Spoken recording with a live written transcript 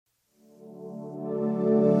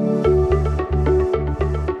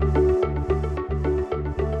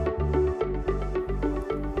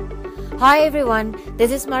Hi everyone,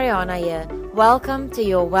 this is Mariana here. Welcome to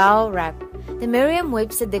your Wow Wrap. The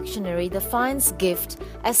Merriam-Webster Dictionary defines gift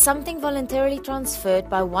as something voluntarily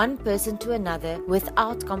transferred by one person to another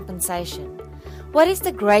without compensation. What is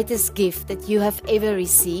the greatest gift that you have ever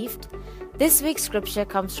received? This week's scripture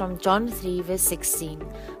comes from John 3 verse 16.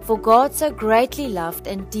 For God so greatly loved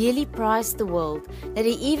and dearly prized the world that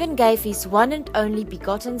He even gave His one and only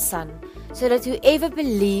begotten Son, so that whoever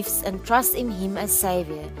believes and trusts in Him as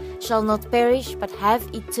Savior shall not perish but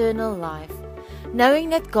have eternal life. Knowing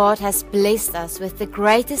that God has blessed us with the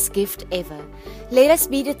greatest gift ever, let us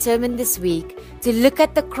be determined this week to look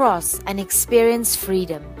at the cross and experience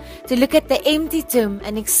freedom, to look at the empty tomb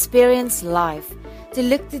and experience life, to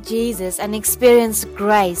look to Jesus and experience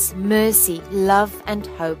grace, mercy, love and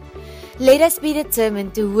hope. Let us be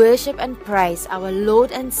determined to worship and praise our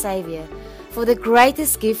Lord and Savior for the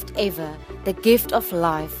greatest gift ever, the gift of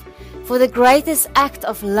life, for the greatest act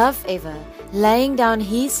of love ever, laying down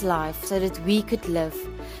His life so that we could live,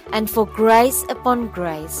 and for grace upon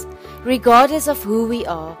grace, regardless of who we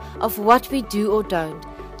are, of what we do or don't.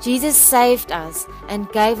 Jesus saved us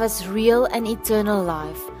and gave us real and eternal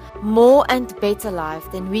life, more and better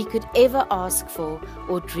life than we could ever ask for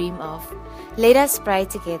or dream of. Let us pray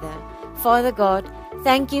together. Father God,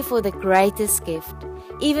 thank You for the greatest gift.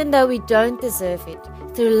 Even though we don't deserve it,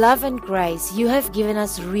 through love and grace, You have given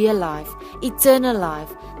us real life, eternal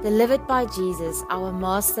life, delivered by Jesus, our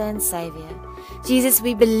Master and Savior. Jesus,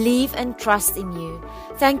 we believe and trust in You.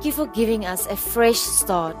 Thank You for giving us a fresh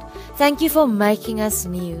start. Thank You for making us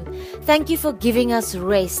new. Thank You for giving us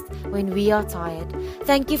rest when we are tired.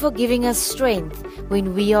 Thank You for giving us strength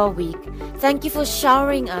when we are weak. Thank You for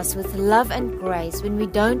showering us with love and grace when we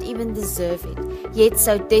don't even deserve it, yet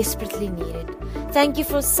so desperately need it. Thank You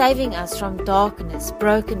for saving us from darkness,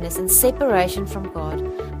 brokenness, and separation from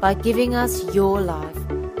God by giving us Your life,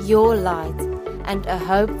 Your light, and a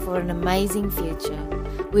hope for an amazing future.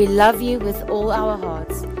 We love You with all our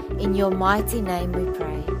hearts. In Your mighty name we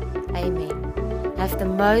pray. Amen. Have the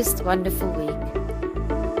most wonderful week.